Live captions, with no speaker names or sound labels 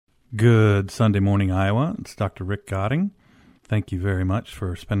Good Sunday morning, Iowa. It's Dr. Rick Gotting. Thank you very much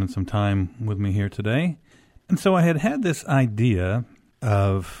for spending some time with me here today. And so I had this idea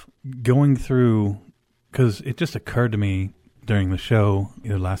of going through, because it just occurred to me during the show,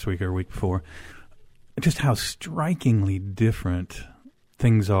 either last week or a week before, just how strikingly different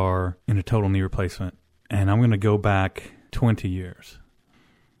things are in a total knee replacement. And I'm going to go back 20 years.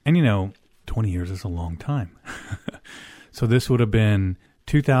 And 20 years is a long time. So this would have been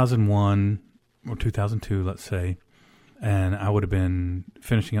 2001 or 2002, let's say, and I would have been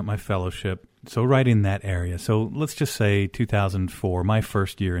finishing up my fellowship, so right in that area. So let's just say 2004, my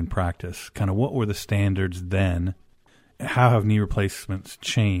first year in practice. Kind of what were the standards then? How have knee replacements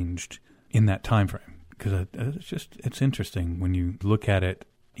changed in that time frame? Because it's interesting when you look at it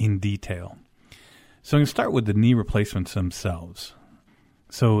in detail. So I'm going to start with the knee replacements themselves.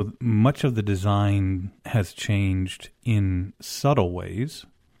 So much of the design has changed in subtle ways,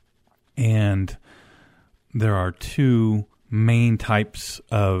 and there are two main types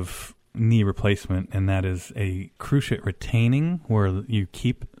of knee replacement, and that is a cruciate retaining, where you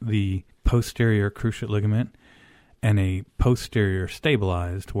keep the posterior cruciate ligament, and a posterior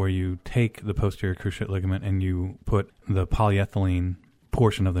stabilized, where you take the posterior cruciate ligament and you put the polyethylene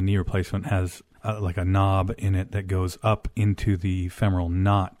portion of the knee replacement has like a knob in it that goes up into the femoral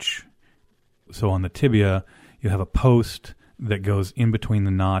notch. So on the tibia, you have a post that goes in between the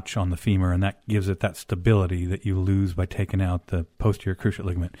notch on the femur, and that gives it that stability that you lose by taking out the posterior cruciate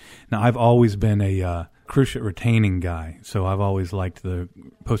ligament. Now, I've always been a cruciate retaining guy, so I've always liked the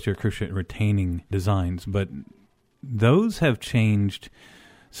posterior cruciate retaining designs, but those have changed.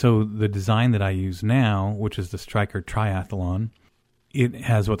 So the design that I use now, which is the Stryker Triathlon, it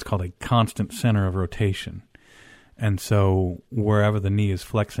has what's called a constant center of rotation. And so wherever the knee is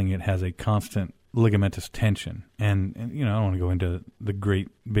flexing, it has a constant ligamentous tension. And I don't want to go into the great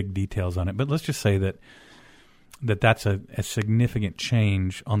big details on it, but let's just say that's a significant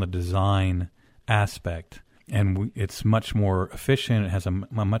change on the design aspect. And it's much more efficient. It has a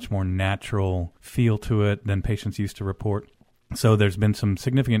much more natural feel to it than patients used to report. So there's been some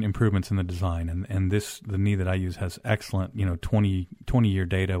significant improvements in the design, and the knee that I use has excellent, 20-year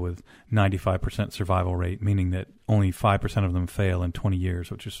data with 95% survival rate, meaning that only 5% of them fail in 20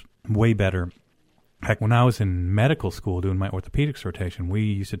 years, which is way better. Heck, when I was in medical school doing my orthopedics rotation, we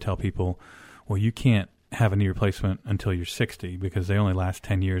used to tell people, well, you can't have a knee replacement until you're 60 because they only last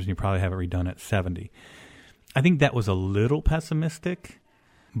 10 years and you probably have it redone at 70. I think that was a little pessimistic.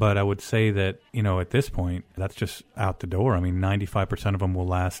 But I would say that, at this point, that's just out the door. I mean, 95% of them will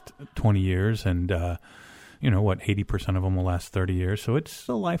last 20 years and, 80% of them will last 30 years. So it's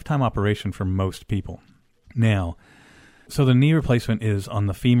a lifetime operation for most people. Now, so the knee replacement is on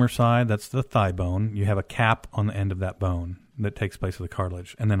the femur side. That's the thigh bone. You have a cap on the end of that bone that takes place of the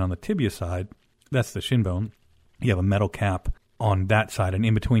cartilage. And then on the tibia side, that's the shin bone. You have a metal cap on that side. And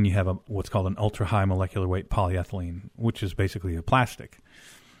in between, you have what's called an ultra-high molecular weight polyethylene, which is basically a plastic.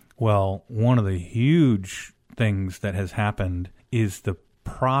 Well, one of the huge things that has happened is the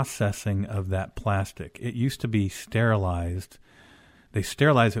processing of that plastic. It used to be sterilized. They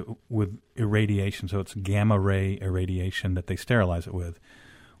sterilize it with irradiation, so it's gamma ray irradiation that they sterilize it with.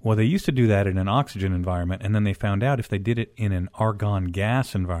 Well, they used to do that in an oxygen environment, and then they found out if they did it in an argon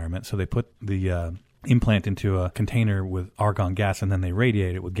gas environment, so they put the implant into a container with argon gas and then they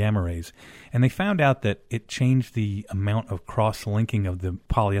radiate it with gamma rays. And they found out that it changed the amount of cross-linking of the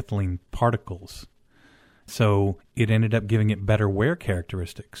polyethylene particles. So it ended up giving it better wear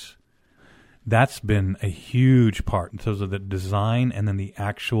characteristics. That's been a huge part. So the design and then the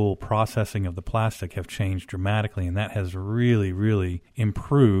actual processing of the plastic have changed dramatically, and that has really, really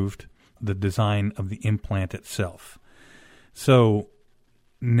improved the design of the implant itself. So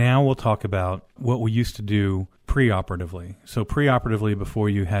now we'll talk about what we used to do preoperatively. So preoperatively, before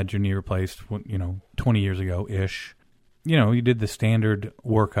you had your knee replaced, 20 years ago-ish, you did the standard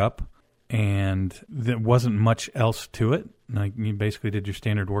workup, and there wasn't much else to it. Like, you basically did your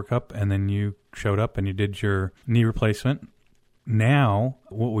standard workup, and then you showed up and you did your knee replacement. Now,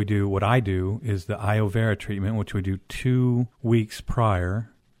 what I do is the iovera treatment, which we do 2 weeks prior,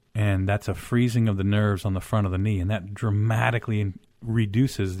 and that's a freezing of the nerves on the front of the knee, and that dramatically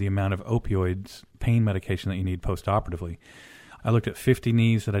reduces the amount of opioids, pain medication that you need postoperatively. I looked at 50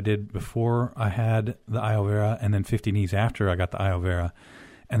 knees that I did before I had the iovera and then 50 knees after I got the iovera,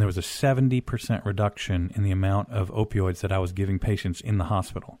 and there was a 70% reduction in the amount of opioids that I was giving patients in the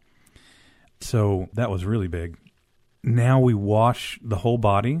hospital. So that was really big. Now we wash the whole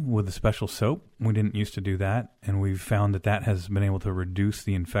body with a special soap. We didn't used to do that, and we've found that has been able to reduce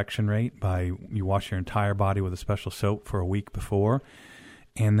the infection rate by you wash your entire body with a special soap for a week before,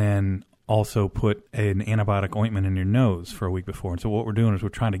 and then also put an antibiotic ointment in your nose for a week before. And so what we're doing is we're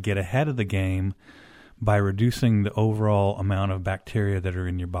trying to get ahead of the game by reducing the overall amount of bacteria that are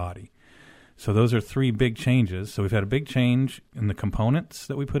in your body. So those are 3 big changes. So we've had a big change in the components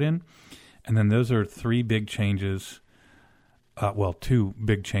that we put in, and then those are 3 big changes, 2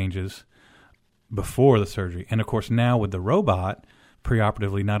 big changes before the surgery. And of course now with the robot,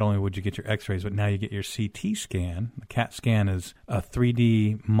 preoperatively, not only would you get your x-rays, but now you get your CT scan. The CAT scan is a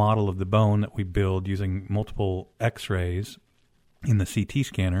 3D model of the bone that we build using multiple x-rays in the CT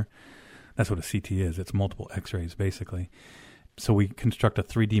scanner. That's what a CT is. It's multiple x-rays, basically. So we construct a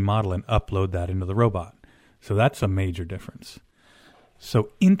 3D model and upload that into the robot. So that's a major difference. So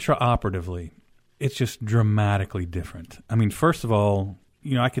intraoperatively, it's just dramatically different. I mean, first of all,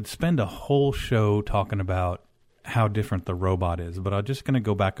 I could spend a whole show talking about how different the robot is, but I'm just going to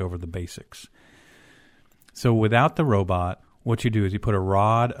go back over the basics. So without the robot, what you do is you put a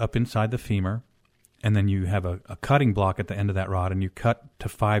rod up inside the femur, and then you have a cutting block at the end of that rod, and you cut to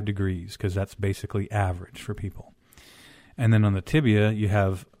 5 degrees because that's basically average for people. And then on the tibia, you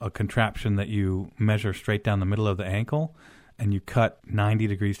have a contraption that you measure straight down the middle of the ankle, and you cut 90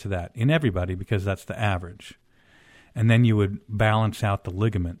 degrees to that in everybody because that's the average. And then you would balance out the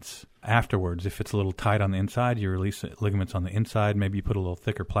ligaments afterwards. If it's a little tight on the inside, you release the ligaments on the inside. Maybe you put a little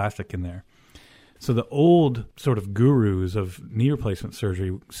thicker plastic in there. So the old sort of gurus of knee replacement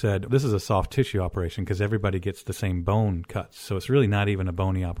surgery said this is a soft tissue operation because everybody gets the same bone cuts. So it's really not even a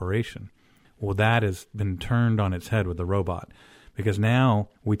bony operation. Well, that has been turned on its head with the robot because now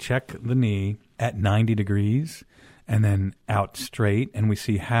we check the knee at 90 degrees and then out straight, and we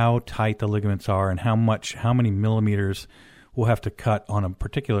see how tight the ligaments are and how many millimeters we'll have to cut on a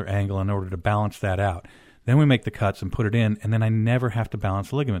particular angle in order to balance that out. Then we make the cuts and put it in, and then I never have to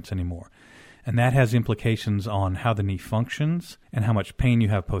balance the ligaments anymore. And that has implications on how the knee functions and how much pain you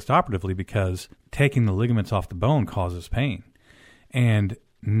have postoperatively because taking the ligaments off the bone causes pain. And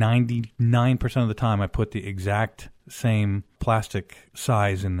 99% of the time I put the exact same plastic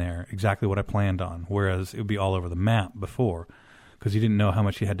size in there, exactly what I planned on, whereas it would be all over the map before because you didn't know how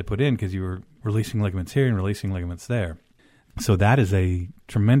much you had to put in because you were releasing ligaments here and releasing ligaments there. So that is a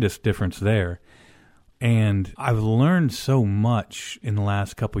tremendous difference there. And I've learned so much in the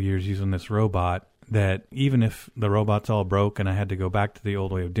last couple of years using this robot that even if the robot's all broke and I had to go back to the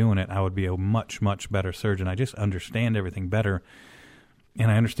old way of doing it, I would be a much, much better surgeon. I just understand everything better. And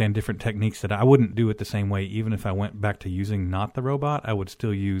I understand different techniques that I wouldn't do it the same way. Even if I went back to using not the robot, I would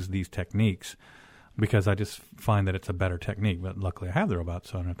still use these techniques because I just find that it's a better technique. But luckily I have the robot,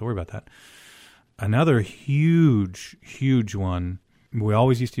 so I don't have to worry about that. Another huge, huge one, we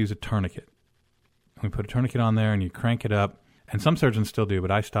always used to use a tourniquet. We put a tourniquet on there and you crank it up. And some surgeons still do,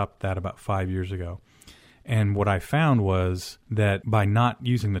 but I stopped that about 5 years ago. And what I found was that by not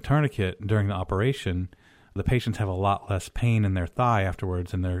using the tourniquet during the operation, the patients have a lot less pain in their thigh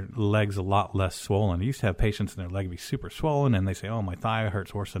afterwards and their leg's a lot less swollen. I used to have patients and their leg be super swollen and they say, oh, my thigh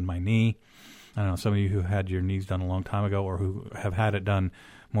hurts worse than my knee. I don't know, some of you who had your knees done a long time ago or who have had it done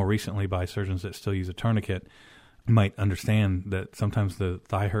more recently by surgeons that still use a tourniquet might understand that sometimes the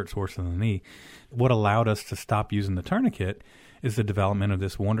thigh hurts worse than the knee. What allowed us to stop using the tourniquet is the development of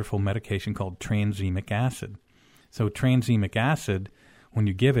this wonderful medication called tranexamic acid. So tranexamic acid, when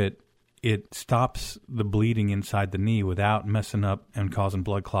you give it, it stops the bleeding inside the knee without messing up and causing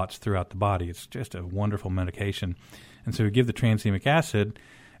blood clots throughout the body. It's just a wonderful medication. And so we give the tranexamic acid,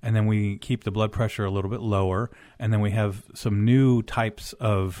 and then we keep the blood pressure a little bit lower, and then we have some new types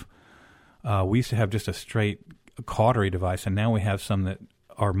of, we used to have just a straight cautery device, and now we have some that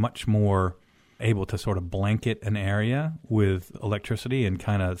are much more able to sort of blanket an area with electricity and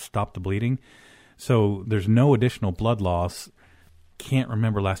kind of stop the bleeding. So there's no additional blood loss. Can't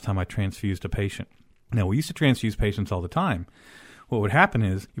remember last time I transfused a patient. Now, we used to transfuse patients all the time. What would happen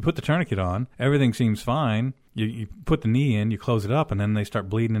is you put the tourniquet on, everything seems fine, you put the knee in, you close it up, and then they start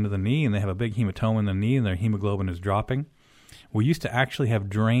bleeding into the knee, and they have a big hematoma in the knee, and their hemoglobin is dropping. We used to actually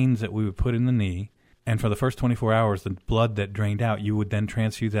have drains that we would put in the knee, and for the first 24 hours, the blood that drained out, you would then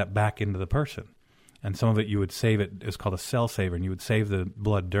transfuse that back into the person. And some of it you would save it, it's called a cell saver, and you would save the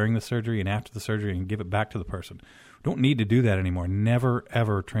blood during the surgery and after the surgery and give it back to the person. Don't need to do that anymore. Never,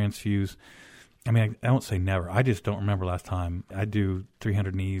 ever transfuse. I mean, I don't say never. I just don't remember last time. I do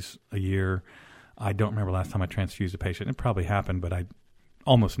 300 knees a year. I don't remember last time I transfused a patient. It probably happened, but I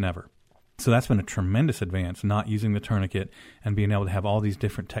almost never. So that's been a tremendous advance, not using the tourniquet and being able to have all these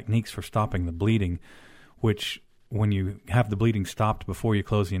different techniques for stopping the bleeding, which when you have the bleeding stopped before you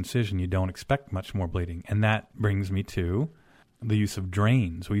close the incision, you don't expect much more bleeding. And that brings me to the use of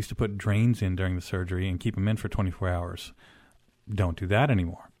drains. We used to put drains in during the surgery and keep them in for 24 hours. don't do that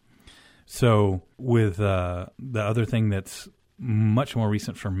anymore. So with the other thing that's much more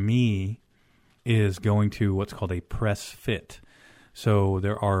recent for me is going to what's called a press fit. So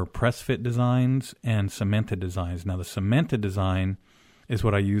there are press fit designs and cemented designs. Now the cemented design is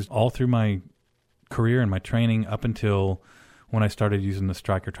what I used all through my career and my training up until when I started using the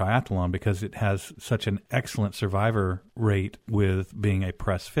Stryker Triathlon, because it has such an excellent survivor rate with being a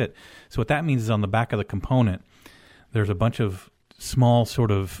press fit. So what that means is on the back of the component, there's a bunch of small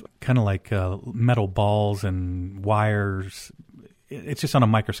sort of kind of like metal balls and wires. It's just on a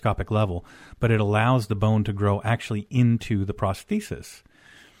microscopic level, but it allows the bone to grow actually into the prosthesis.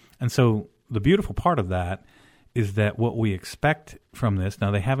 And so the beautiful part of that is that what we expect from this,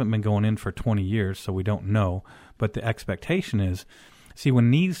 now they haven't been going in for 20 years, so we don't know, but the expectation is, see, when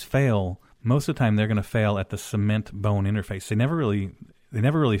knees fail, most of the time they're going to fail at the cement bone interface. They never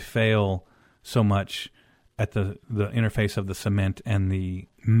really fail so much at the interface of the cement and the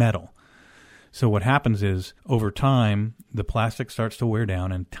metal. So what happens is, over time, the plastic starts to wear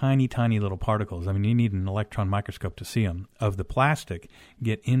down, and tiny, tiny little particles, I mean, you need an electron microscope to see them, of the plastic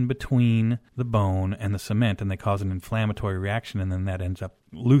get in between the bone and the cement, and they cause an inflammatory reaction, and then that ends up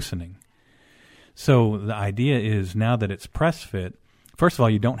loosening. So the idea is, now that it's press fit, first of all,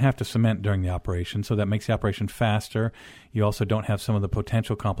 you don't have to cement during the operation, so that makes the operation faster. You also don't have some of the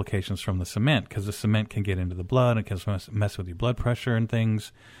potential complications from the cement, because the cement can get into the blood, it can mess with your blood pressure and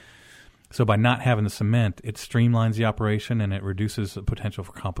things. So by not having the cement, it streamlines the operation and it reduces the potential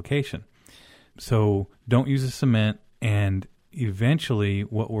for complication. So don't use the cement, and eventually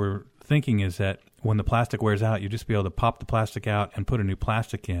what we're thinking is that when the plastic wears out, you just be able to pop the plastic out and put a new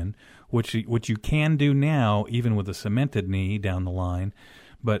plastic in, which you can do now even with a cemented knee down the line,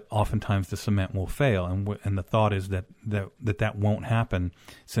 but oftentimes the cement will fail. And the thought is that won't happen,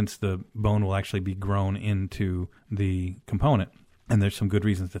 since the bone will actually be grown into the component. And there's some good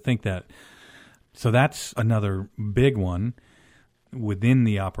reasons to think that. So that's another big one within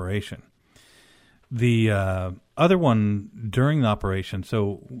the operation. The other one during the operation,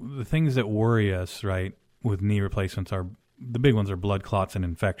 so the things that worry us, right, with knee replacements the big ones are blood clots and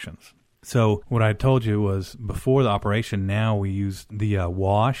infections. So what I told you was, before the operation, now we use the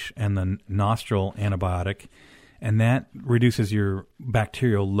wash and the nostril antibiotic, and that reduces your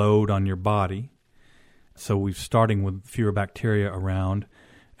bacterial load on your body. So we're starting with fewer bacteria around.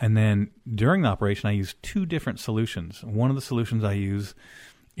 And then during the operation, I use 2 different solutions. One of the solutions I use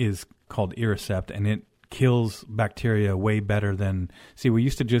is called Iricept, and it kills bacteria way better than... See, we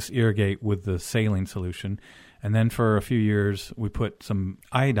used to just irrigate with the saline solution, and then for a few years, we put some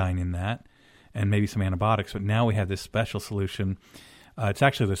iodine in that and maybe some antibiotics, but now we have this special solution. It's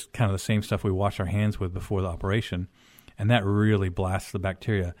actually this kind of the same stuff we wash our hands with before the operation, and that really blasts the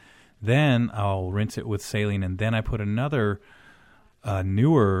bacteria. Then I'll rinse it with saline, and then I put another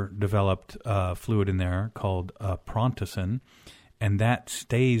newer developed fluid in there called Prontosin, and that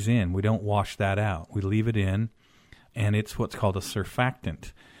stays in. We don't wash that out. We leave it in, and it's what's called a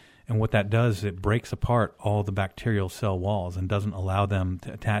surfactant. And what that does is it breaks apart all the bacterial cell walls and doesn't allow them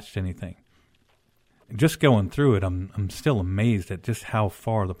to attach to anything. Just going through it, I'm still amazed at just how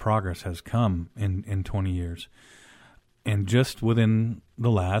far the progress has come in 20 years. And just within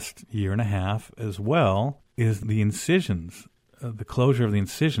the last year and a half as well is the incisions. The closure of the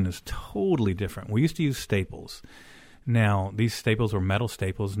incision is totally different. We used to use staples. Now, these staples were metal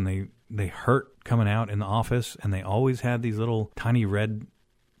staples, and they hurt coming out in the office, and they always had these little tiny red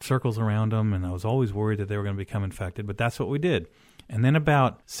circles around them, and I was always worried that they were going to become infected, but that's what we did. And then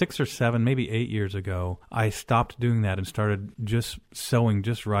about 6 or 7, maybe 8 years ago, I stopped doing that and started just sewing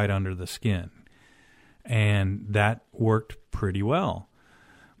just right under the skin. And that worked pretty well.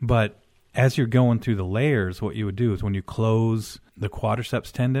 But as you're going through the layers, what you would do is, when you close the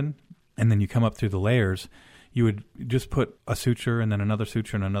quadriceps tendon and then you come up through the layers, you would just put a suture and then another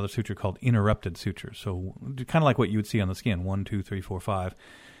suture and another suture called interrupted sutures. So kind of like what you would see on the skin, 1, 2, 3, 4, 5.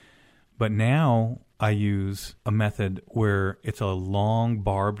 But now I use a method where it's a long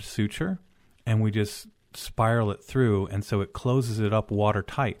barbed suture, and we just spiral it through, and so it closes it up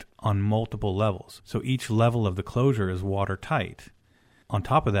watertight on multiple levels. So each level of the closure is watertight. On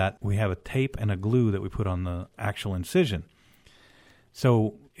top of that, we have a tape and a glue that we put on the actual incision.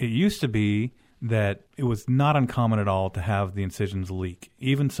 So it used to be that it was not uncommon at all to have the incisions leak,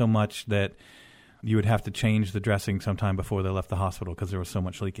 even so much that you would have to change the dressing sometime before they left the hospital because there was so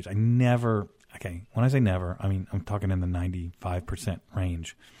much leakage. When I say never, I mean I'm talking in the 95%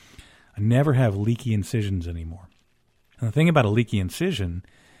 range. I never have leaky incisions anymore. And the thing about a leaky incision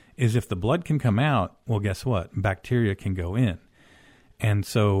is, if the blood can come out, well, guess what? Bacteria can go in. And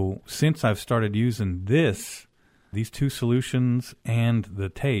so since I've started using this These two solutions and the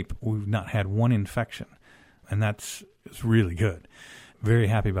tape, we've not had one infection. And it's really good. Very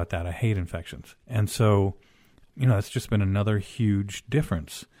happy about that. I hate infections. And so, it's just been another huge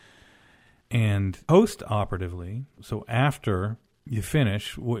difference. And post-operatively, so after you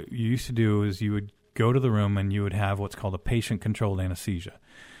finish, what you used to do is you would go to the room and you would have what's called a patient-controlled anesthesia.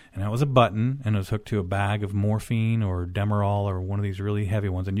 And that was a button, and it was hooked to a bag of morphine or Demerol or one of these really heavy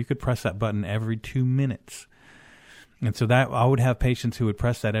ones. And you could press that button every 2 minutes. And so I would have patients who would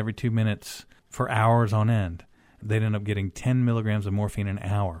press that every 2 minutes for hours on end. They'd end up getting 10 milligrams of morphine an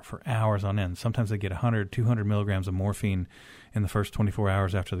hour for hours on end. Sometimes they get 100, 200 milligrams of morphine in the first 24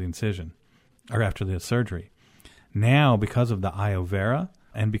 hours after the incision or after the surgery. Now, because of the iovera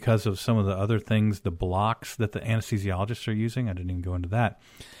and because of some of the other things, the blocks that the anesthesiologists are using, I didn't even go into that.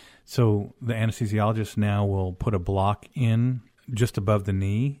 So the anesthesiologist now will put a block in just above the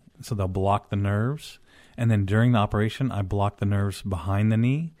knee, so they'll block the nerves. And then during the operation, I block the nerves behind the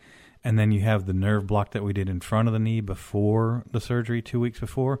knee. And then you have the nerve block that we did in front of the knee before the surgery, 2 weeks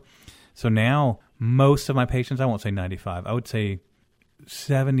before. So now most of my patients, I won't say 95, I would say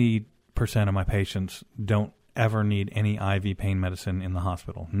 70% of my patients don't ever need any IV pain medicine in the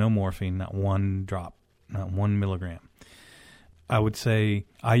hospital. No morphine, not one drop, not 1 milligram. I would say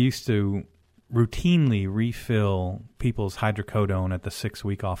I used to routinely refill people's hydrocodone at the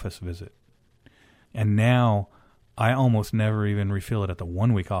 6-week office visit. And now I almost never even refill it at the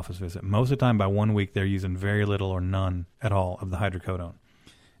 1-week office visit. Most of the time by 1 week, they're using very little or none at all of the hydrocodone.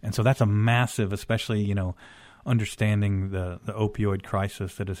 And so that's a massive, especially, understanding the opioid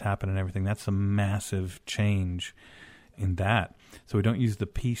crisis that has happened and everything. That's a massive change in that. So we don't use the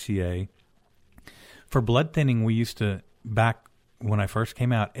PCA. For blood thinning, we used to, back when I first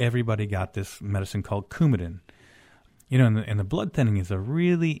came out, everybody got this medicine called Coumadin. And the blood thinning is a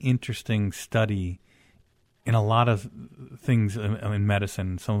really interesting study in a lot of things in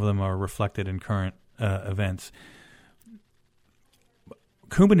medicine. Some of them are reflected in current events.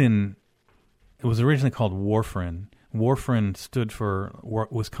 Coumadin, it was originally called warfarin. Warfarin stood for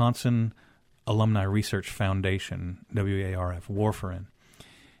Wisconsin Alumni Research Foundation, WARF, warfarin.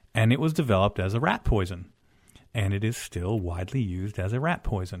 And it was developed as a rat poison. And it is still widely used as a rat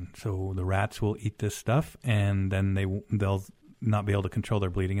poison. So the rats will eat this stuff, and then they'll not be able to control their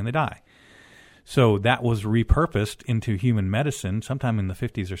bleeding, and they die. So that was repurposed into human medicine sometime in the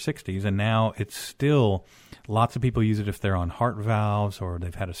 50s or 60s, and now it's still, lots of people use it if they're on heart valves or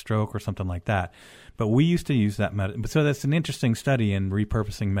they've had a stroke or something like that. But we used to use that so that's an interesting study in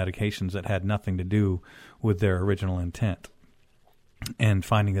repurposing medications that had nothing to do with their original intent and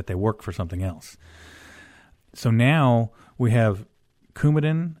finding that they work for something else. So now we have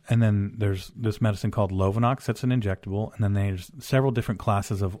Coumadin, and then there's this medicine called Lovenox that's an injectable, and then there's several different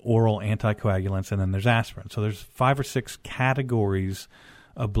classes of oral anticoagulants, and then there's aspirin. So there's 5 or 6 categories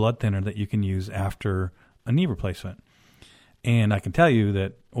of blood thinner that you can use after a knee replacement. And I can tell you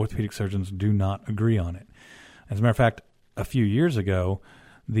that orthopedic surgeons do not agree on it. As a matter of fact, a few years ago,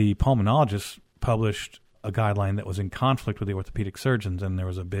 the pulmonologists published a guideline that was in conflict with the orthopedic surgeons, and there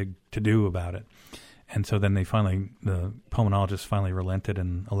was a big to-do about it. And so then the pulmonologists finally relented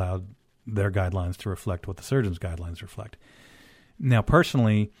and allowed their guidelines to reflect what the surgeon's guidelines reflect. Now,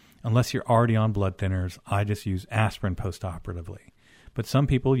 personally, unless you're already on blood thinners, I just use aspirin postoperatively. But some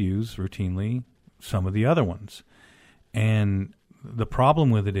people use routinely some of the other ones. And the problem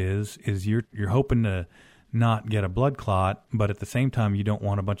with it is you're hoping to not get a blood clot, but at the same time you don't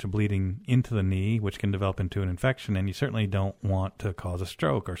want a bunch of bleeding into the knee, which can develop into an infection, and you certainly don't want to cause a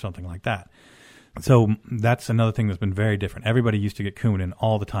stroke or something like that. So that's another thing that's been very different. Everybody used to get Coumadin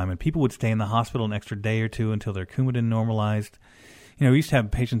all the time, and people would stay in the hospital an extra day or two until their Coumadin normalized. We used to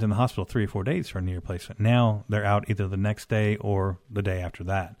have patients in the hospital 3 or 4 days for a knee replacement. Now they're out either the next day or the day after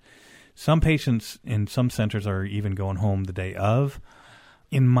that. Some patients in some centers are even going home the day of.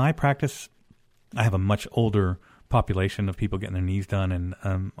 In my practice, I have a much older population of people getting their knees done,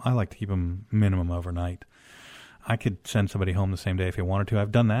 and I like to keep them minimum overnight. I could send somebody home the same day if they wanted to.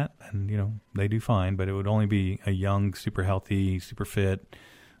 I've done that, and, they do fine, but it would only be a young, super healthy, super fit,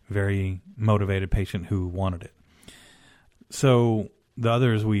 very motivated patient who wanted it. So the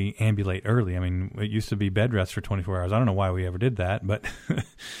others, we ambulate early. It used to be bed rest for 24 hours. I don't know why we ever did that, but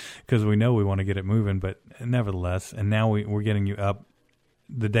because we know we want to get it moving, but nevertheless, and now we're getting you up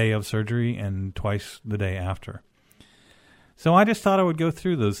the day of surgery and twice the day after. So I just thought I would go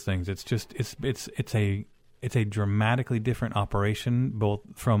through those things. It's just, it's a dramatically different operation, both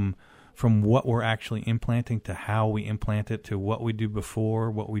from what we're actually implanting to how we implant it, to what we do before,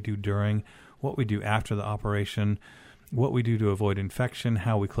 what we do during, what we do after the operation, what we do to avoid infection,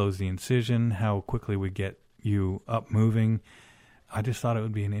 how we close the incision, how quickly we get you up moving. I just thought it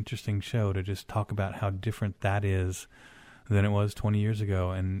would be an interesting show to just talk about how different that is than it was 20 years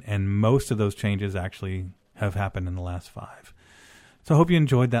ago. And most of those changes actually have happened in the last 5. So I hope you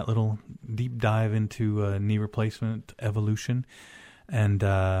enjoyed that little deep dive into knee replacement evolution. And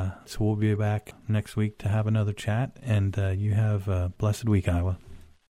so we'll be back next week to have another chat. And you have a blessed week, Iowa.